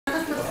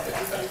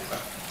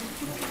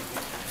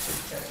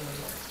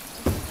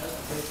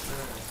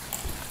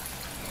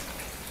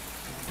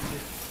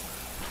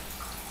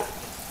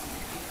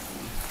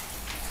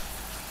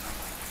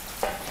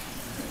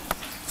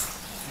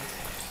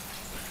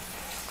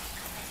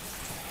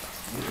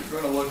We're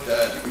going to look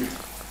at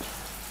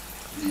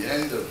the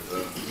end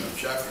of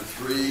chapter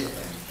 3, and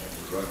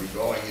we're going to be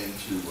going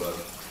into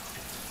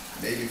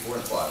maybe 4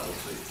 and 5. We'll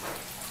see.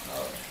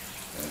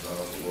 Depends on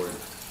what the Lord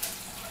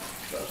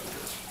does with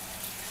this.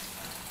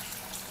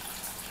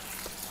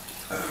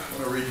 I'm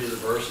going to read you the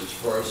verses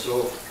first.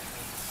 So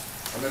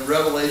I'm in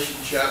Revelation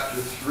chapter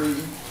 3,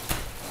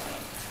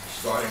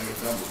 starting with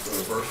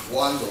verse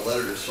 1, the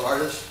letter to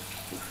Sardis.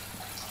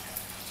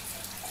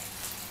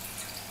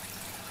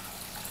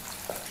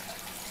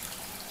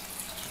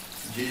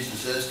 Jesus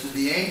says, to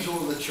the angel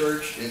of the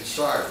church in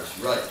Sardis,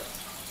 write,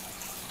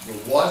 the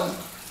one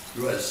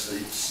who has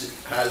the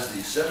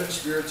 7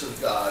 spirits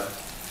of God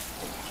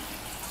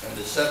and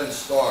the 7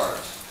 stars.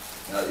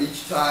 Now,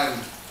 each time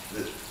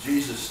that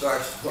Jesus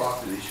starts to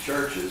talk to these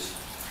churches,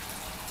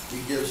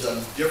 he gives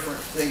them different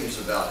things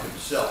about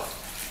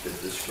himself that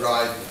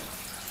describe him.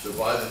 So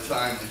by the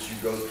time that you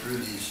go through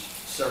these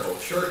several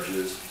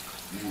churches,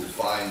 you will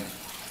find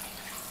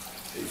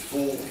a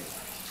full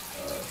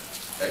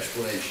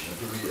explanation of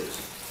who he is.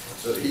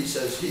 So he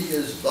says he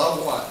is the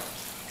one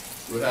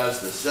who has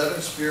the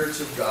 7 spirits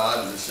of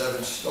God and the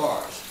 7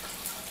 stars.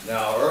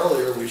 Now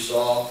earlier we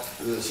saw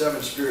the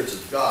 7 spirits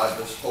of God,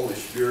 this Holy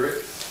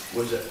Spirit,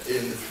 was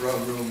in the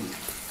throne room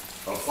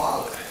of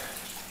Father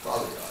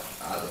God,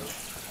 Adam.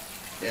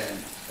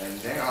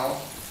 And now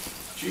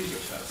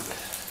Jesus has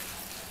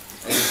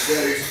this. And he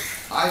says,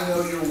 I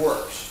know your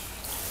works.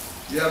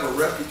 You have a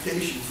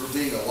reputation for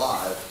being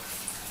alive,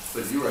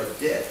 but you are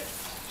dead.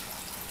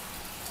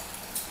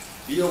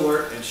 Be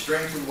alert and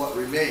strengthen what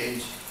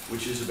remains,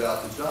 which is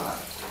about to die.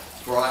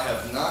 For I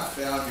have not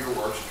found your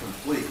works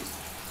complete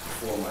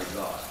before my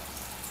God.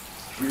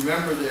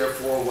 Remember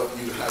therefore what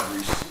you have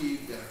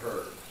received and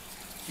heard.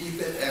 Keep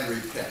it and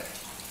repent.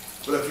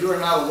 But if you are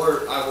not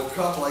alert, I will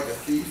come like a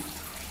thief,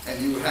 and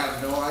you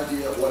have no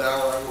idea at what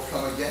hour I will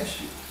come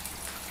against you.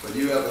 But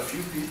you have a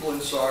few people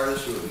in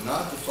Sardis who have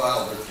not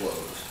defiled their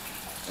clothes,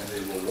 and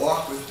they will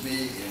walk with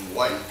me in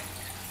white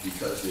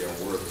because they are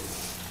worthy.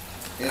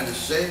 In the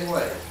same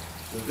way,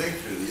 the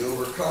victor, the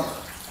overcomer,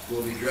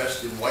 will be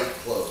dressed in white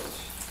clothes,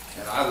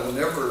 and I will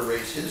never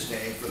erase his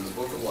name from the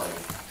book of life,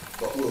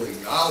 but will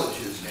acknowledge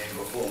his name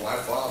before my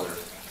Father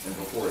and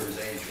before his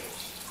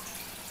angels.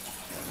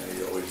 And then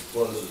he always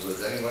closes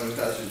with, anyone who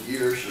has an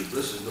ear should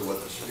listen to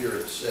what the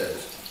Spirit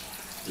says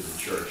to the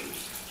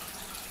churches.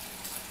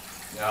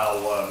 Now,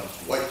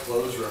 white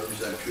clothes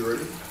represent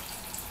purity.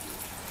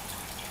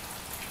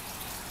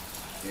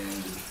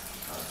 And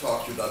I've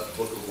talked to you about the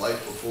book of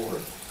life before.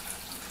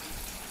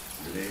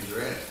 Your names are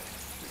in it.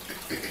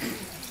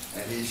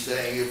 And he's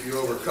saying if you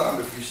overcome,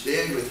 if you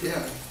stand with him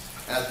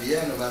at the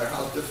end, no matter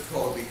how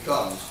difficult it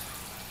becomes,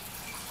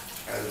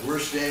 as we're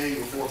standing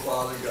before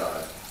Father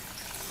God,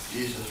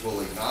 Jesus will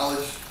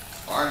acknowledge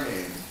our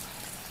name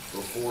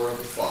before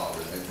the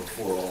Father and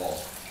before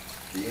all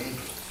the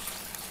angels.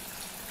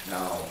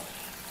 Now,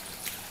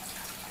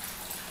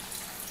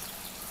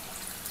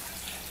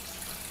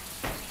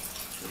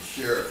 let's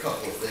share a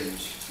couple of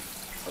things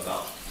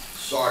about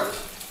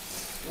Sardis.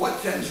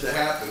 What tends to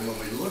happen when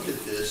we look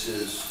at this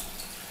is,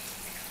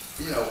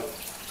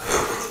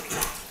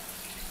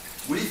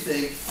 we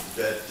think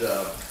that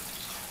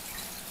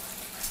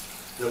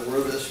that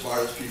we're the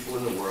smartest people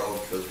in the world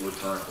because we're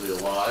currently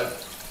alive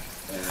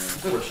and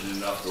fortunate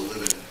enough to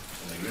live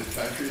in a good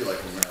country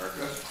like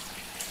America.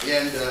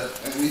 And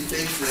we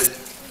think that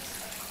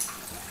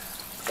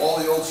all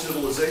the old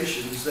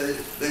civilizations,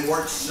 they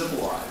weren't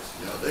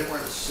civilized. They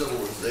weren't a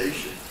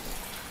civilization.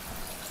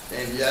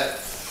 And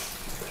yet,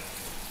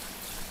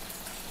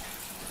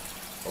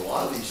 a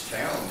lot of these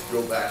towns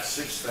go back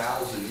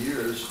 6,000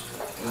 years,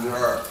 and there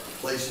are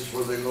places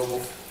where they go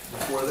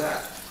before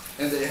that.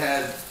 And they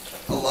had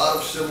a lot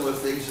of similar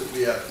things that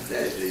we have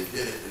today. They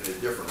did it in a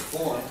different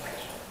form.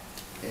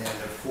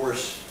 And of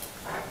course,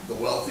 the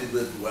wealthy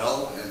lived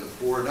well, and the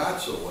poor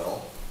not so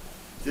well.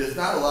 There's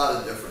not a lot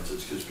of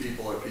differences because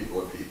people are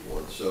people are people.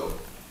 And so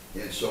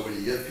when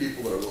you get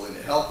people that are willing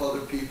to help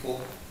other people,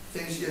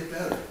 things get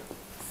better.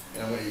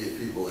 And when you get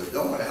people that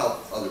don't want to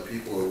help other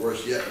people, or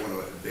worse yet,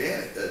 want to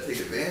take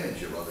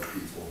advantage of other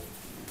people,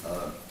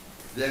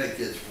 then it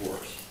gets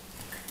worse.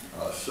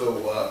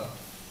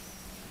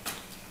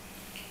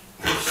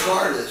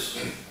 Sardis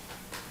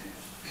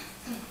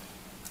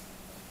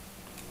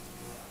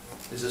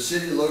is a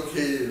city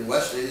located in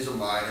West Asia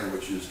Minor,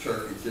 which is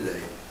Turkey today,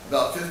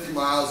 about 50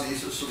 miles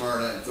east of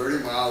Smyrna and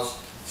 30 miles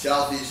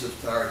southeast of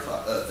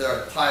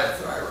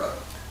Thyatira,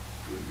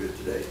 doing good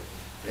today.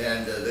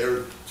 And there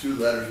are 2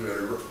 letters we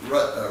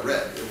already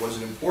read. It was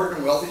an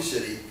important, wealthy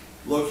city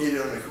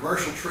located on a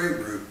commercial trade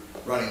route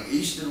running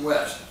east and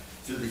west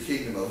through the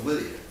kingdom of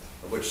Lydia,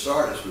 of which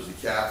Sardis was the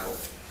capital.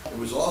 It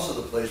was also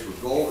the place where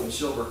gold and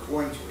silver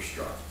coins were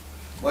struck.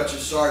 Much of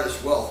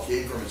Sardis' wealth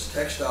came from its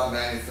textile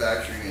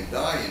manufacturing and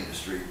dye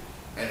industry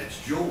and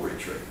its jewelry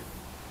trade.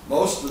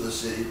 Most of the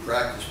city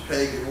practiced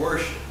pagan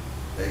worship.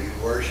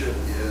 Pagan worship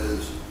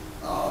is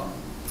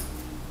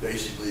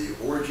basically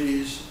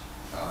orgies,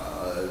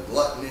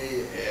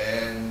 gluttony,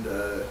 and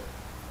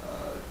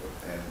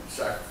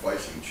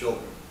sacrificing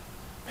children.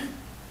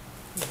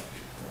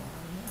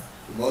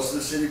 Most of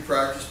the city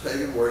practiced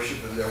pagan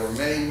worship, and there were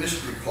many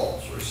mystery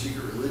cults or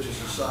secret religious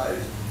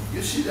societies.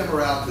 You see them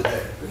around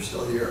today. They're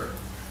still here.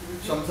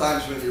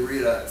 Sometimes when you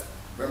read,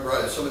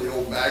 remember some of the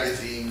old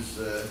magazines,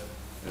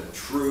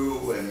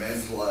 True and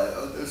Men's Life,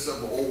 there's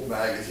some old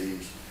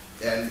magazines,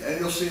 and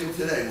you'll see them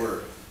today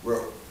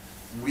where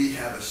we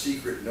have a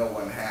secret no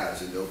one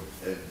has, and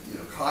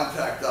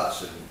contact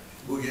us and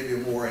we'll give you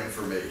more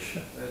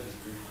information.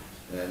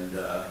 And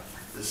the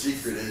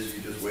secret is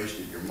you just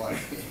wasted your money.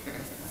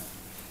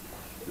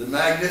 The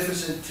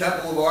magnificent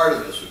Temple of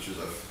Artemis, which is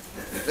a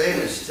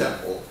famous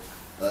temple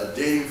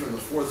dating from the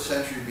 4th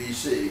century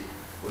BC,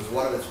 was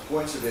one of its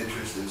points of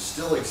interest and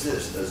still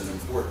exists as an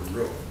important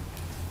ruin.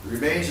 The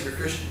remains of a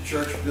Christian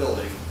church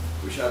building,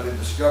 which have been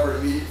discovered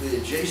immediately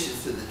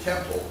adjacent to the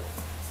temple,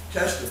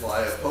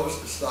 testify a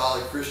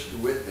post-apostolic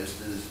Christian witness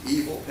to this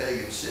evil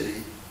pagan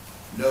city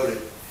noted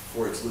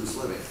for its loose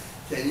living.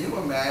 Can you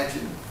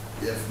imagine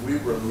if we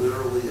were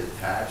literally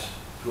attached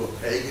to a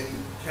pagan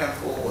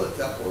temple, a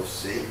temple of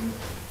Satan?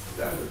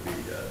 That would be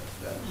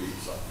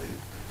something.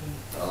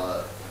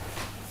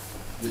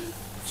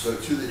 So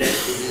to the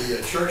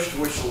church to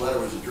which the letter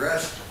was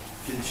addressed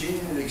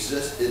continued its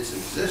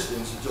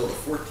existence until the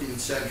 14th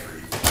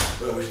century,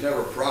 but it was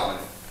never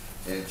prominent.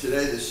 And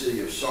today the city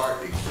of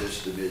Sark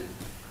exists amid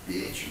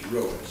the ancient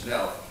ruins.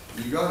 Now,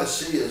 you're going to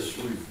see as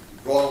we've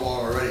gone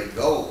along already and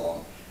go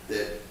along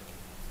that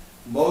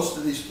most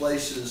of these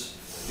places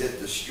get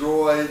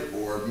destroyed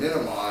or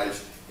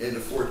minimized in the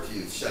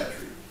 14th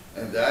century.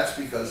 And that's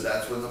because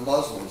that's when the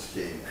Muslims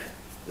came in.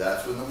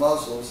 That's when the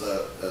Muslims,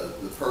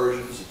 the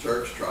Persians, the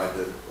Turks tried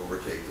to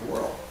overtake the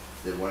world.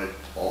 They wanted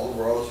all the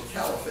world as a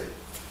caliphate.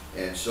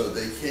 And so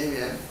they came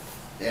in,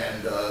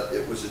 and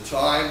it was a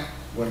time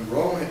when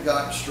Rome had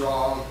gotten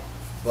strong,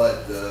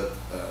 but the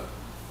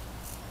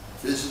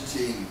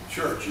Byzantine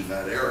church in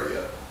that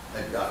area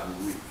had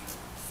gotten weak.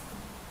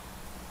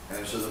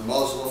 And so the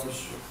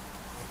Muslims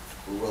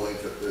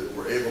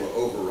were able to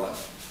overrun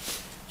it.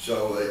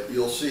 So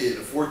you'll see in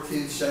the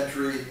 14th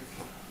century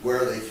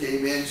where they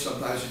came in,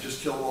 sometimes they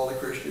just killed all the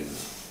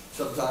Christians.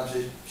 Sometimes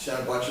they sent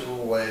a bunch of them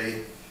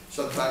away.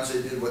 Sometimes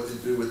they did what they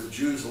do with the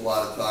Jews a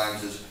lot of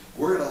times is,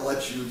 we're going to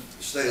let you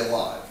stay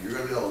alive. You're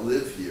going to be able to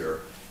live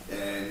here,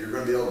 and you're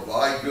going to be able to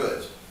buy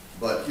goods.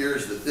 But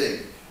here's the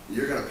thing.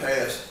 You're going to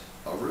pay us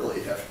a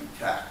really hefty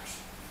tax.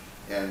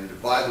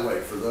 And by the way,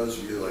 for those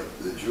of you like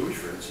the Jewish,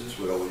 for instance,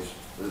 would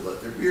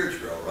let their beards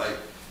grow, right?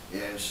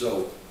 And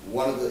so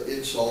one of the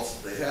insults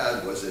that they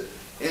had was that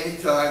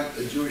anytime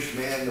a Jewish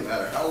man, no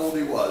matter how old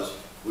he was,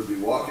 would be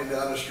walking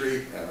down the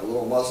street and a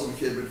little Muslim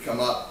kid would come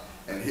up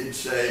and he'd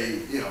say,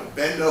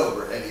 bend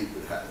over, and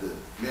the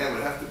man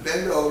would have to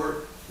bend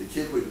over, the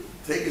kid would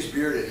take his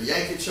beard and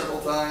yank it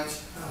several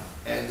times,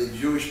 and the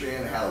Jewish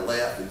man had to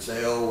laugh and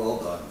say, oh, well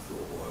done,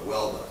 little boy,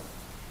 well done.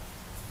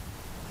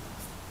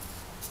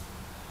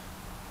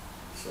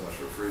 So much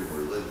for freedom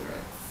we're living,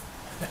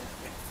 right?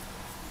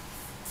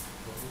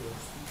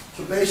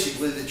 So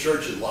basically, the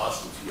church had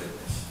lost its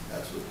witness.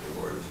 That's what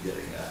the Lord was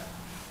getting at.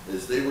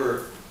 Is they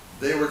were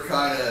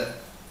kind of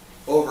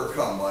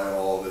overcome by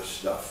all this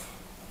stuff.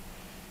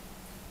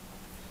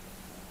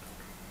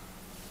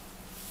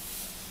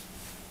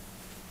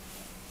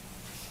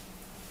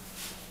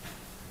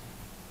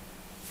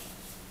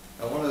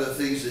 Now, one of the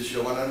things that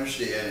you'll want to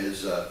understand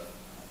is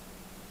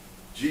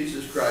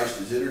Jesus Christ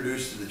is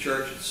introduced to the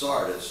church at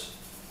Sardis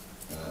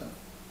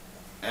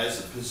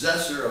as the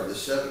possessor of the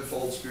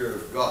sevenfold Spirit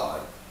of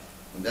God,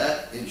 and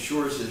that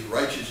ensures his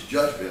righteous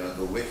judgment of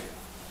the wicked.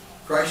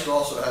 Christ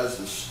also has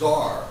the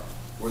star,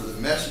 or the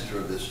messenger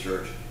of this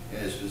church, in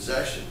his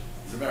possession.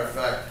 As a matter of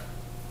fact,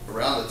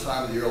 around the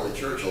time of the early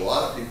church, a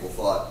lot of people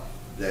thought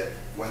that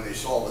when they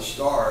saw the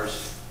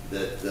stars,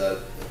 that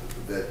the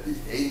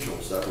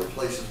angels, that were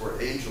places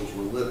where angels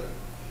were living.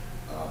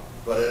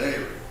 But at any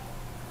rate,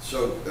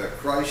 so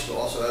Christ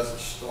also has a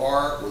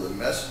star, or the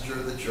messenger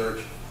of the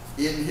church,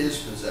 in his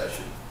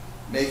possession,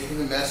 making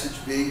the message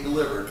being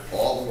delivered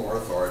all the more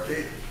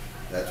authoritative.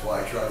 That's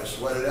why I try to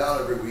sweat it out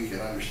every week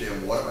and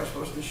understand, what am I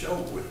supposed to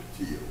show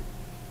to you?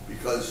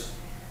 Because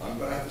I'm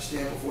going to have to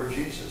stand before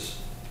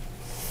Jesus.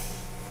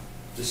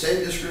 The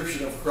same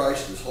description of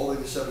Christ as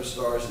holding the 7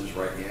 stars in his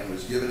right hand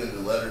was given in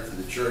the letter to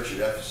the church at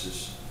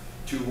Ephesus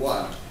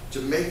 2:1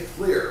 to make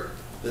clear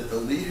that the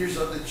leaders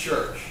of the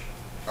church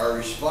are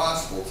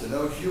responsible to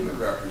no human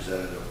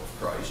representative of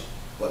Christ,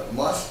 but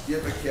must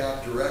give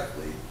account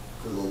directly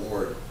to the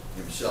Lord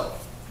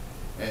himself.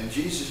 And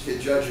Jesus can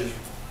judge his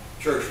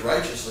church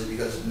righteously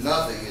because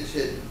nothing is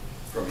hidden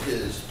from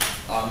his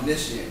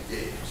omniscient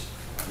gaze.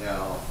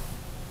 Now,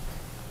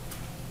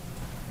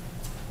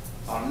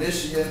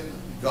 omniscient,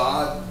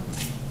 God,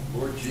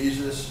 Lord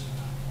Jesus,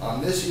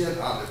 omniscient,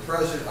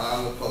 omnipresent,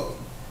 omnipotent.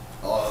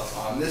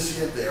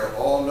 Omniscient, they are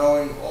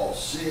all-knowing,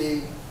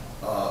 all-seeing.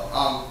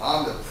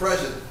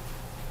 Omnipresent,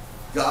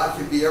 God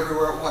can be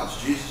everywhere at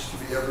once. Jesus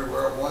can be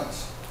everywhere at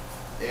once.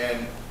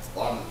 And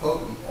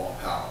omnipotent,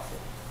 all-powerful.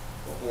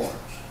 The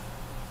horns,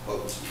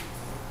 potency,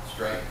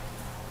 strength.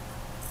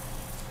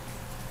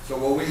 So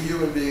while we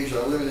human beings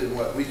are limited in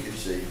what we can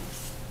see,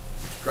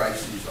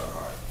 Christ sees our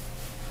heart.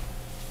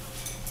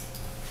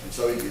 And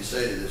so he can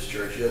say to this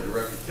church, you had the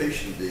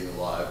reputation of being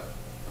alive,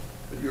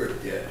 but you're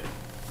dead.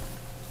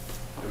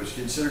 It was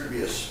considered to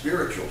be a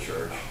spiritual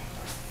church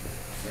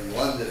and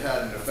one that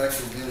had an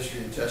effective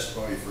ministry and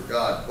testimony for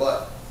God,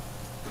 but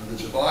from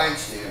the divine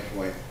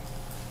standpoint,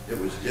 it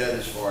was dead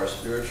as far as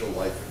spiritual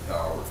life and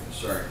power were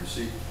concerned. You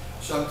see,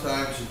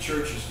 sometimes the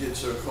churches get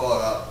so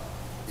caught up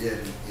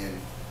in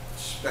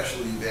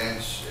special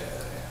events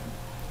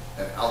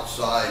and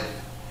outside,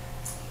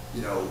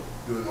 you know,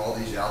 doing all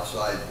these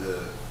outside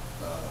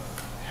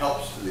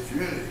helps to the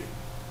community.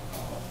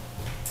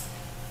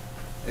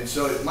 And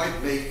so it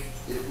might make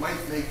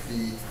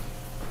the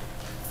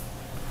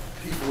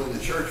people in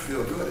the church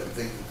feel good and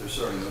think that they're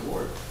serving the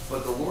Lord.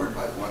 But the Lord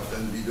might want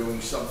them to be doing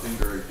something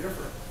very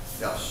different.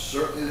 Now,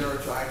 certainly there are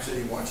times that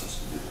he wants us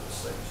to do those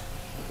things.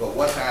 But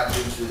what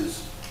happens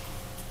is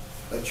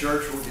a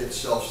church will get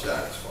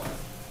self-satisfied.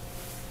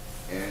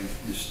 And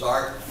you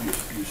start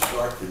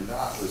to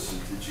not listen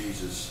to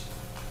Jesus,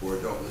 or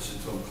don't listen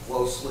to him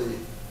closely,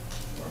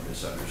 or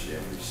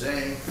misunderstand what he's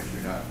saying because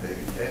you're not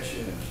paying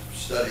attention and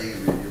studying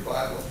and reading your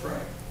Bible and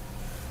praying.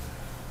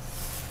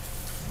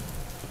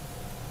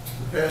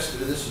 The pastor,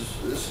 this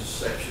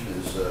section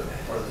is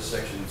part of the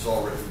section that's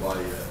all written by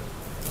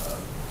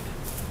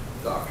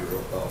Dr.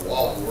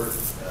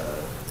 Walworth,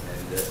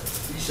 and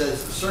he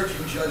says the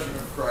searching judgment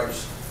of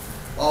Christ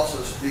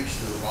also speaks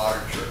to the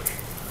modern church,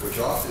 which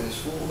often is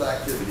full of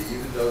activity,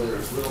 even though there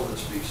is little that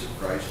speaks of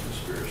Christ in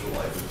spiritual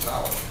life and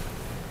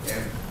power.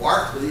 And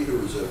Barclay, who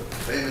is a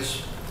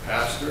famous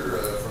pastor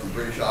from the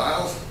British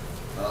Isles,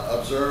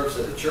 observes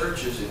that a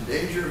church is in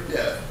danger of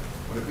death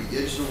when it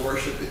begins to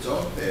worship its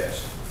own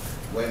past,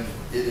 when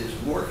it is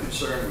more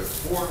concerned with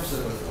forms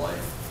than with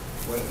life,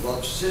 when it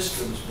loves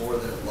systems more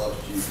than it loves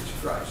Jesus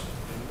Christ,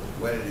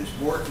 when it is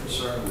more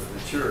concerned with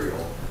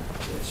material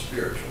than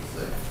spiritual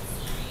things.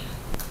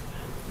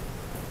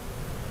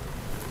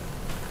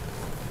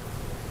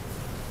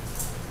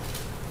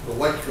 The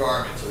white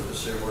garments, I'll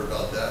just say a word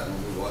about that and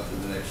we'll move on to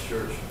the next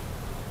church.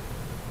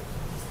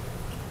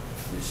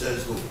 He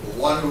says, the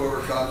one who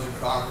overcomes and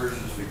conquers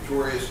is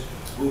victorious,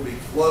 will be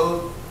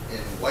clothed in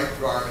white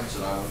garments,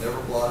 and I will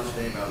never blot his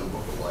name out of the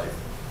book of life.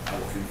 I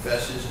will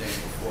confess his name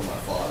before my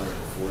Father and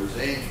before his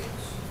angels.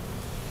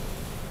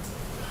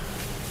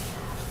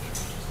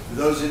 To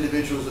those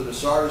individuals in the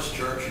Sardis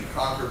church who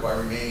conquered by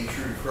remaining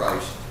true to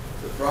Christ,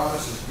 the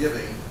promise is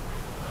giving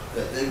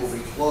that they will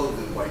be clothed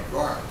in white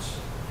garments.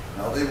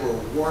 Now, they were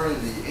worn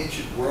in the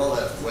ancient world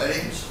at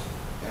weddings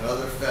and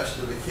other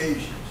festive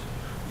occasions.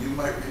 You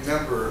might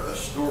remember a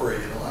story,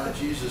 in a lot of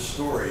Jesus'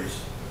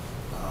 stories,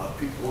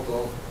 people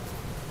don't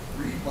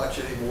read much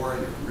anymore,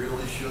 and you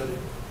really should.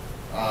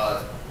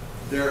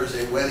 There's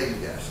a wedding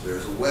guest,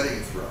 there's a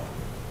wedding throne.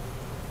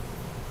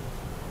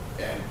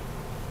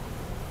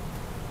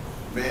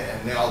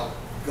 And now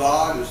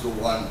God is the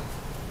one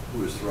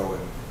who is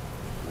throwing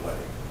the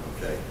wedding,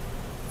 okay?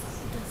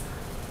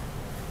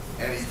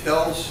 And he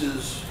tells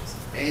his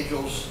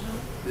angels,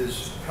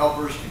 his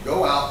helpers, to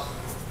go out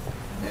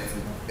and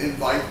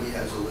invite. He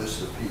has a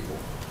list of people,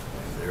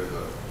 and they're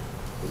the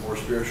more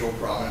spiritual,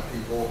 prominent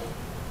people.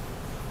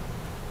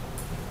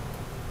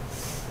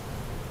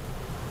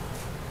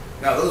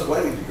 Now, those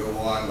weddings go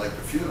on, like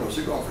the funerals,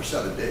 they go on for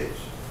 7 days,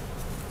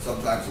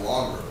 sometimes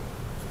longer.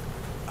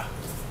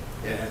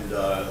 And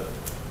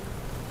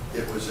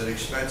it was an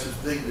expensive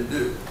thing to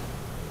do.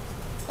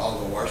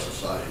 Although our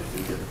society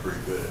is getting pretty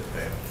good at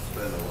paying,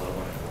 spending a lot of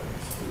money on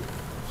weddings too.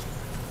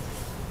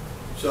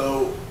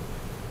 So,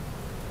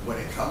 when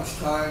it comes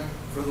time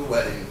for the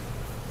wedding,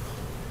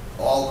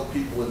 all the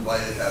people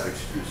invited have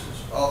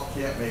excuses. Oh,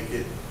 can't make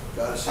it,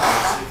 gotta send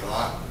a sick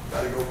aunt,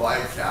 gotta go buy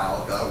a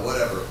cow, gotta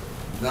whatever.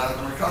 None of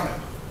them are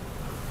coming.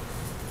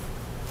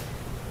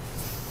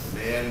 The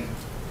man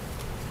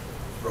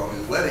throwing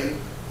the wedding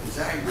is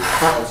angry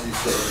because he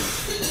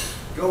says,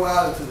 go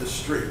out into the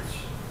streets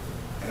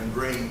and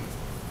bring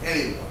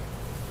anyone.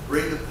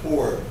 Bring the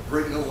poor,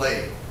 bring the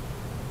lame,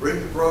 bring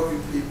the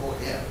broken people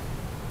in.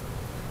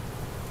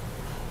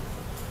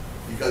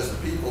 Because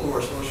the people who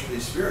are supposed to be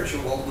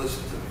spiritual won't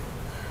listen to me,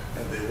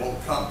 and they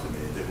won't come to me,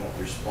 and they won't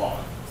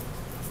respond.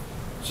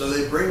 So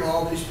they bring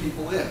all these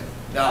people in.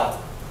 Now,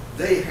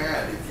 they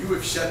had, if you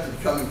accepted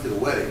coming to the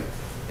wedding,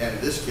 and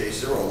in this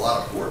case, there were a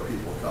lot of poor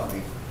people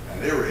coming,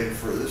 and they were in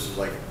for, this is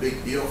like a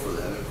big deal for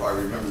them. They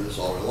probably remember this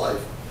all their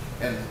life.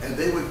 And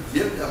they would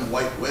give them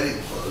white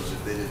wedding clothes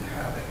if they didn't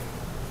have any.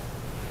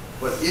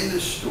 But in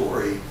this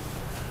story,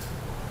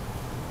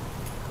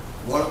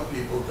 one of the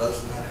people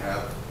does not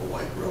have a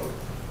white robe.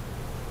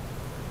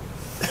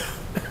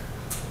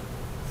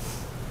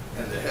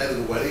 And the head of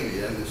the wedding,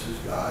 again, this is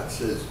God,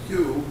 says,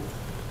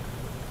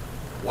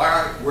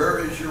 where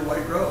is your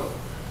white robe?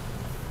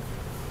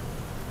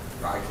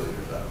 Dry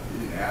cleaners up. He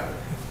didn't have it.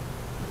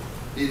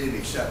 He didn't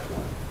accept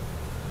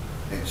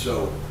one. And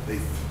so the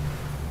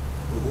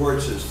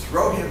Lord says,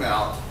 throw him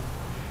out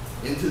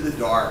into the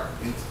dark,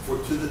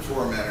 to the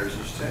tormentors.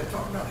 He's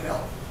talking about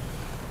hell.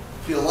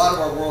 See, a lot of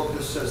our world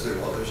just says,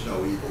 well, there's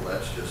no evil.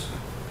 That's just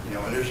You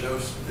know, and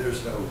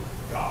there's no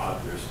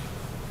God.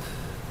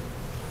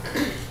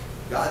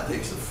 God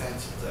takes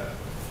offense at that.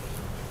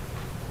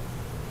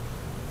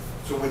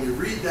 So when you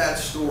read that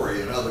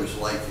story and others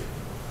like it,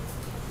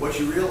 what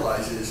you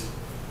realize is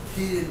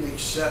he didn't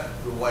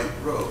accept the white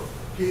robe.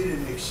 He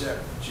didn't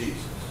accept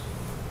Jesus.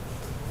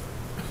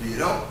 So you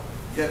don't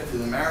get to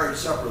the marriage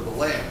supper of the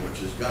Lamb,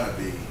 which is going to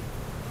be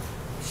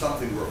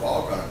something we're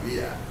all going to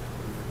be at,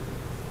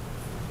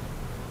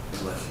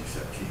 unless you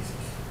accept Jesus.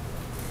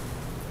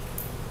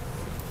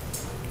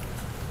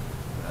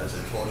 As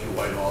I told you,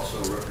 white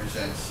also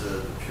represents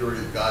the purity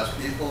of God's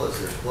people as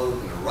they're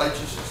clothed in the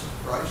righteousness of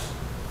Christ.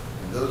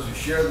 And those who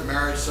share the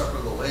marriage supper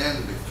of the Lamb,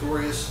 the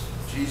victorious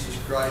Jesus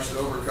Christ, the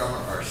overcomer,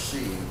 are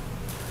seen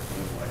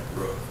in white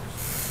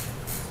robes.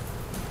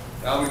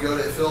 Now we go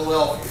to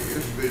Philadelphia.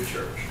 Here's a good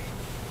church.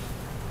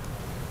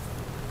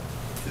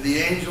 To the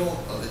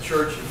angel of the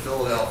church in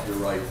Philadelphia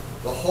write,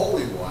 the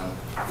Holy One,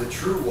 the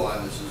true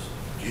one, this is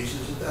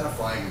Jesus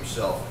identifying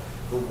himself,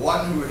 the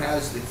one who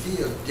has the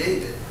key of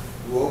David,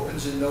 who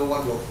opens and no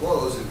one will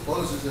close, and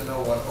closes and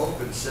no one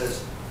opens,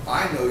 says,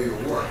 I know your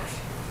works,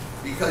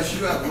 because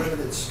you have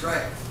limited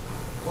strength,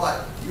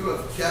 but you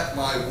have kept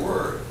my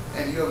word,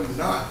 and you have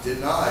not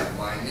denied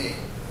my name.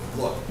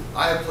 Look,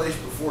 I have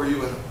placed before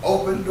you an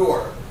open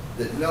door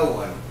that no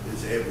one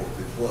is able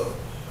to close.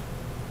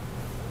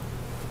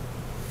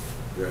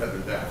 They're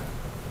heaven bound.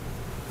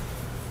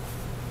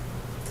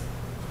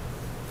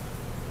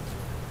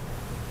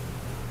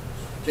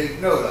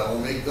 Take note, I will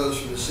make those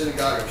from the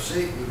synagogue of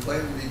Satan who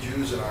claim to be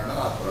Jews and are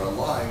not, but are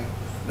lying.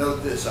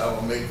 Note this, I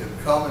will make them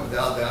come and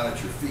bow down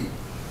at your feet,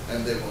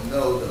 and they will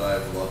know that I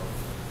have loved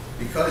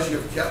you. Because you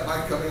have kept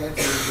my command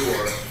to your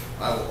door,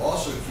 I will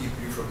also keep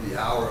you from the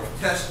hour of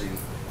testing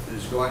that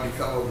is going to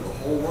come over the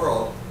whole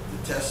world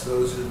to test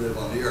those who live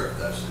on the earth.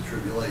 That's the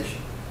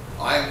tribulation.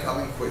 I am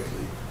coming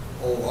quickly.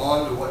 Hold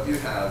on to what you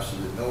have so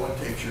that no one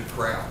takes your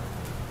crown.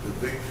 The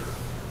victor.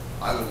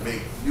 I will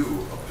make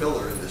you a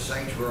pillar in the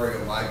sanctuary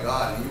of my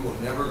God, and you will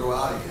never go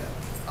out again.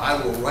 I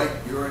will write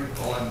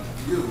on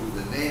you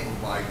the name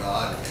of my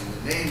God and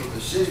the name of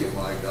the city of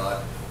my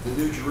God, the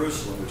New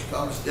Jerusalem, which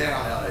comes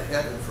down out of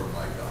heaven from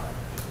my God,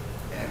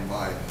 and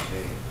my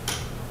name.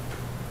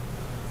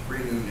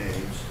 3 new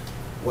names.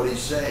 What he's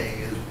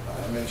saying is,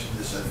 I mentioned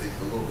this I think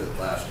a little bit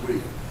last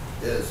week,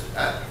 is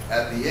at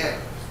the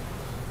end,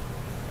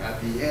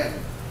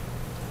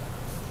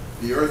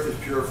 the earth is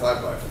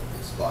purified by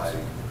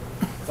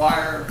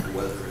fire,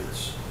 whether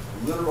it's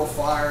literal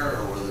fire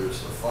or whether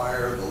it's the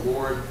fire of the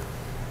Lord.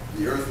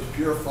 The earth is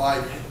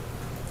purified.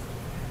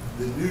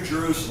 The New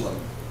Jerusalem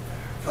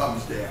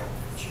comes down.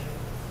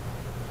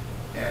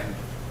 And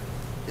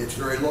it's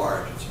very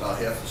large. It's about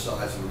half the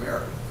size of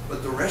America.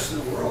 But the rest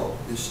of the world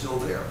is still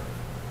there.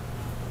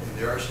 And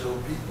there are still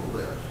people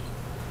there.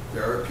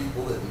 There are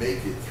people that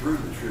make it through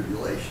the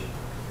tribulation.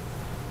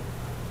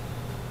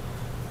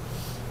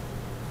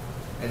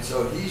 And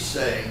so he's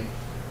saying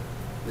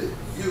that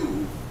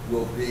you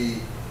will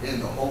be in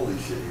the holy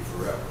city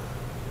forever.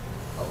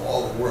 Of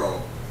all the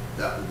world,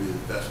 that will be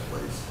the best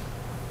place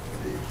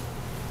to be.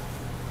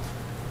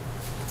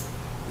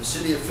 The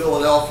city of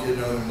Philadelphia,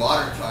 known in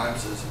modern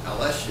times as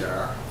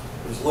Aleshar,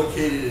 was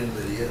located in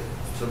Lydia,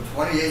 some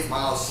 28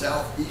 miles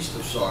southeast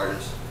of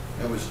Sardis,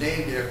 and was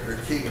named after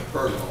a king of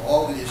Pergamum.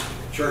 All these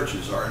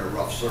churches are in a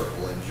rough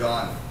circle, and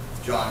John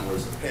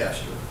was the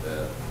pastor.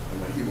 And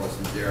when he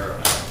wasn't there,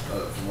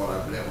 from what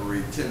I've been able to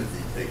read,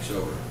 Timothy takes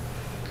over.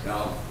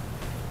 Now,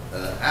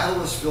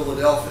 Attalus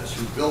Philadelphus,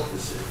 who built the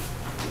city,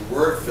 the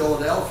word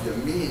Philadelphia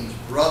means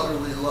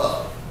brotherly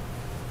love,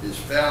 is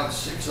found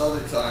 6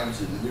 other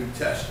times in the New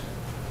Testament.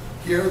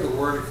 Here the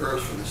word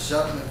occurs for the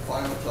 7th and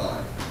final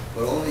time,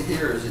 but only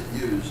here is it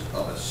used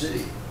of a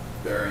city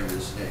bearing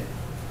this name.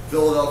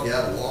 Philadelphia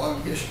had a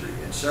long history,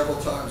 and several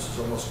times was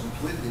almost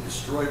completely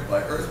destroyed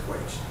by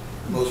earthquakes.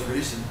 The most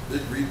recent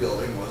big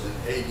rebuilding was in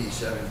AD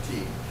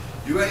 17.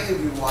 Do any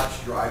of you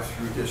watch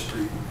Drive-Through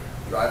History?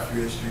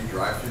 Drive-Through History,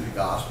 Drive-Through the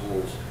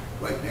Gospels,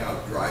 right now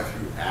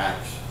Drive-Through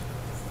Acts.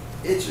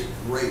 It's a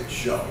great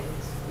show.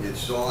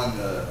 It's on,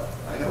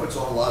 I know it's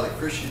on a lot of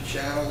Christian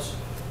channels,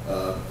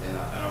 and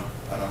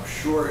I'm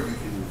sure you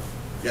can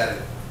get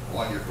it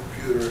on your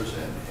computers,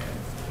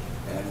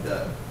 and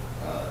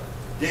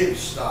Dave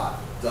Stott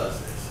does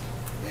this,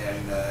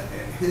 and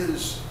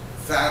his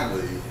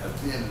family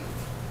have been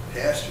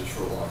pastors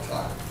for a long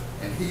time,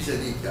 and he's a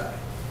neat guy.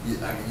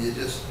 I mean, you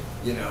just,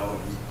 you know,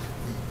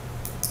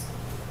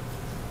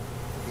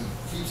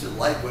 he keeps it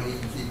light when he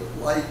can keep it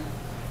light,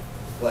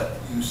 but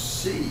you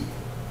see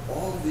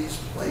all these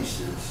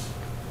places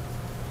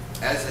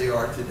as they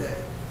are today.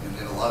 And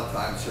then a lot of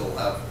times he'll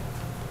have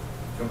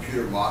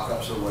computer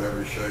mock-ups or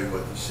whatever to show you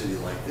what the city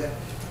like that.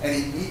 And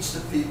he meets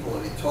the people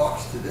and he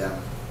talks to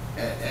them,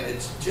 and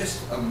it's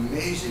just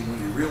amazing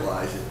when you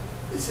realize it.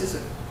 This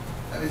isn't,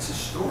 I mean, it's a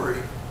story,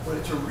 but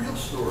it's a real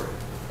story.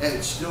 And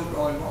it's still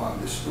going on.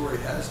 This story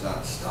has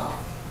not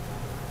stopped.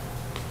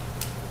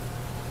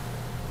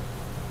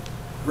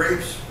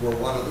 Grapes were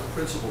one of the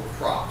principal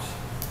crops.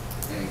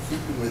 And in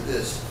keeping with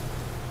this,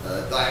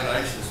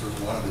 Dionysus was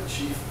one of the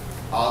chief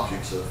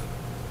objects of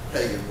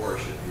pagan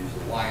worship. He's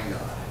the wine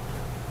god.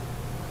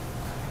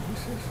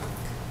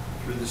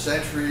 Through the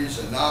centuries,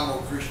 a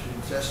nominal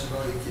Christian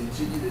testimony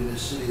continued in the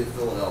city of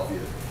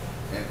Philadelphia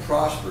and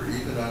prospered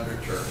even under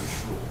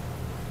Turkish rule.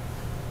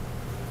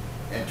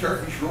 And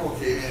Turkish rule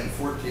came in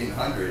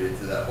 1400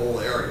 into that whole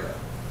area,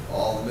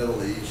 all the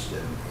Middle East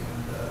and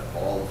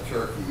all of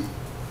Turkey,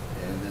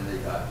 and then they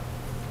got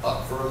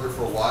up further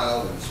for a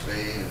while in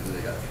Spain, and then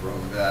they got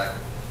thrown back.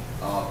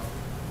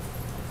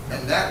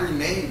 And that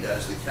remained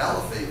as the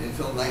caliphate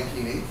until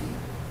 1918,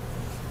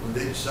 when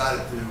they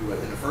decided to,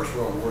 in the First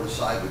World War, to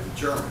side with the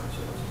Germans.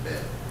 So it was a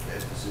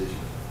bad decision.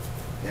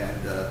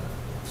 And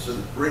so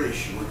the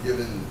British were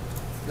given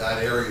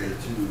that area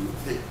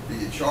to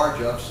be in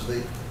charge of, so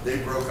they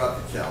broke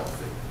up the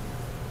caliphate.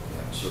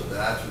 And so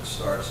that's what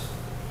starts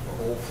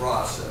the whole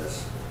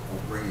process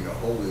of bringing the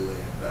Holy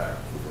Land back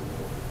to the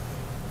Lord.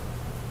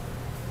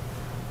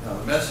 Now,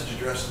 the message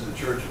addressed to the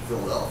Church of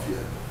Philadelphia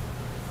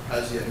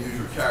has the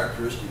unusual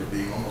characteristic of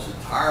being almost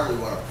entirely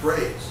one of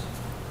praise,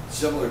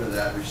 similar to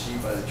that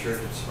received by the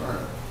church at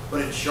Smyrna,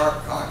 but in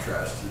sharp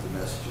contrast to the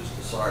messages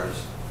to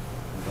Sardis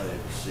and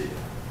Laodicea.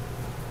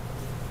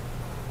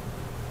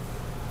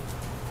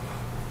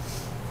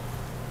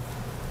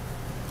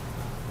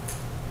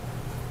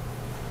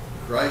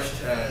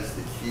 Christ has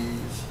the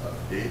keys of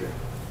David.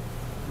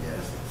 He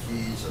has the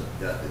keys of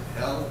death and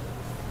hell.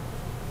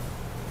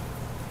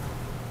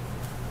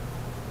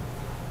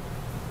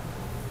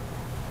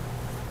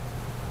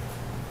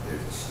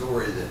 There's a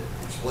story that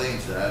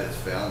explains that. It's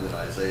found in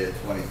Isaiah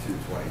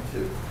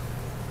 22:22.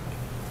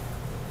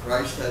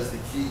 Christ has the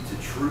key to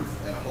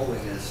truth and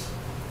holiness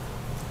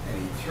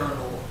and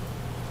eternal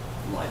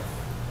life,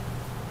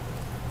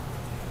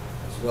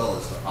 as well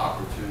as the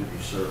opportunity,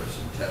 service,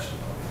 and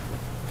testimony.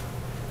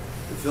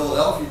 The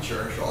Philadelphia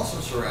church,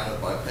 also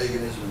surrounded by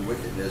paganism and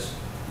wickedness,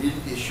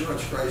 needed the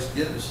assurance Christ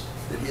gives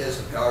that he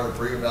has the power to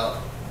bring about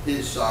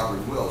his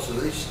sovereign will. So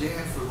they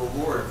stand for the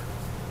Lord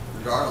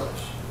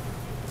regardless.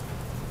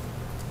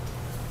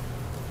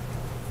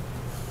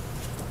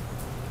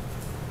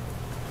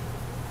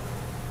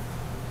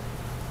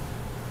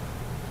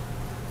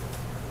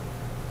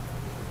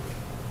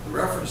 The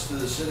reference to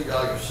the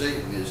synagogue of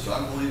Satan is to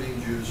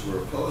unbelieving Jews who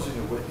are opposing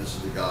the witness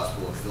of the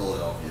gospel in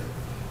Philadelphia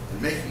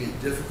and making it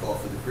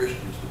difficult for the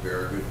Christians to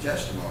bear a good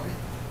testimony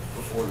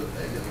before the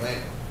pagan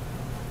land.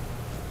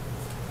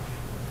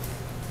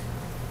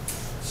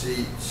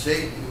 See,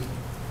 Satan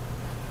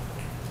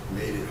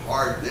made it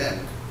hard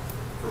then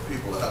for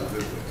people to have a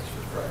good witness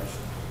for Christ.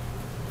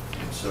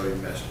 And so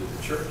he messed with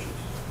the churches.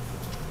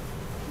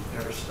 He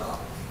never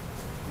stopped.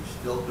 He's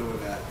still doing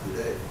that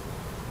today.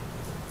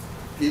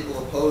 People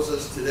oppose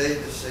us today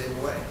the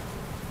same way.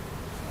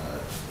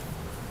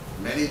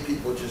 Many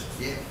people just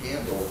can't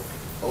handle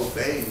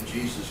obeying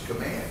Jesus'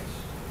 commands.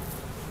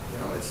 You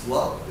know, it's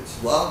love.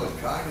 It's love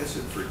and kindness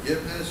and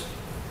forgiveness.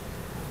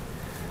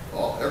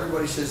 Well,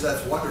 everybody says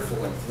that's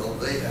wonderful until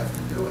they have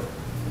to do it.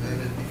 And then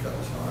it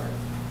becomes hard.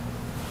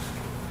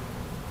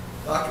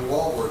 Dr.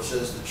 Walworth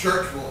says the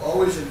church will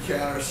always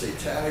encounter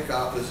satanic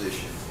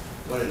opposition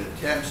when it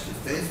attempts to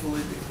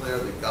faithfully declare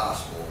the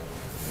gospel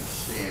and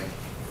stand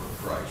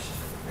for Christ.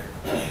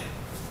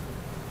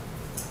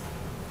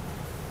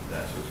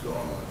 That's what's going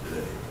on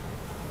today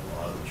in a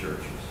lot of the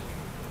churches.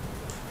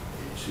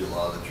 You see a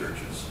lot of the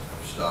churches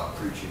have stopped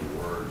preaching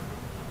the word,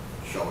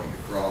 showing the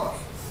cross,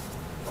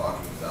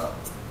 talking about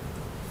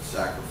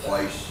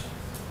sacrifice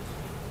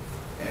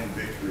and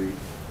victory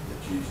that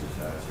Jesus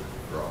has at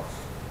the cross.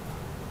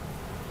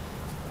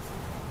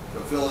 So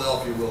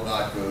Philadelphia will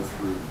not go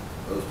through,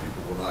 those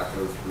people will not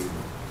go through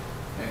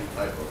any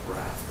type of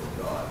wrath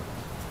from God.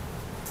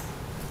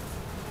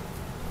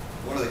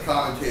 One of the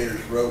commentators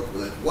wrote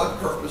that one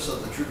purpose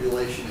of the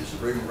tribulation is to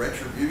bring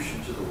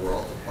retribution to the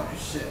world to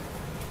punish sin.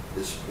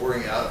 This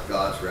pouring out of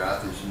God's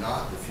wrath is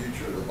not the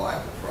future the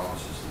Bible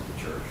promises to the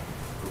church.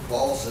 For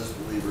Paul says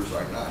believers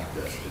are not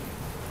destined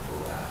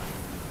for wrath.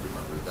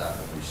 Remember that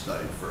when we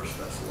studied 1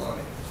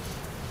 Thessalonians.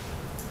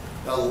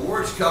 Now the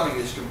Lord's coming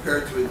is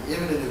compared to an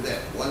imminent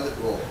event, one that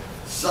will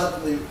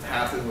suddenly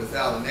happen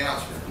without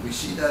announcement. We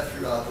see that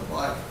throughout the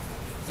Bible.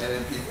 And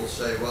then people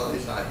say, well,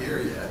 he's not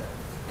here yet.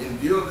 In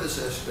view of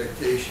this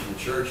expectation, the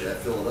church at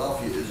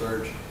Philadelphia is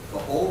urged to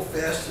hold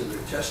fast to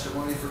their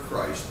testimony for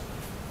Christ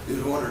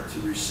in order to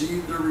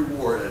receive their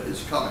reward at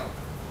his coming.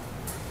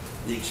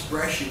 The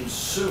expression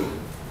soon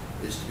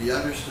is to be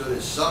understood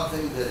as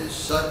something that is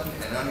sudden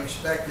and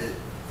unexpected,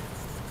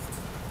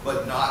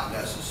 but not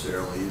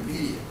necessarily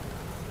immediate.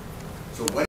 So when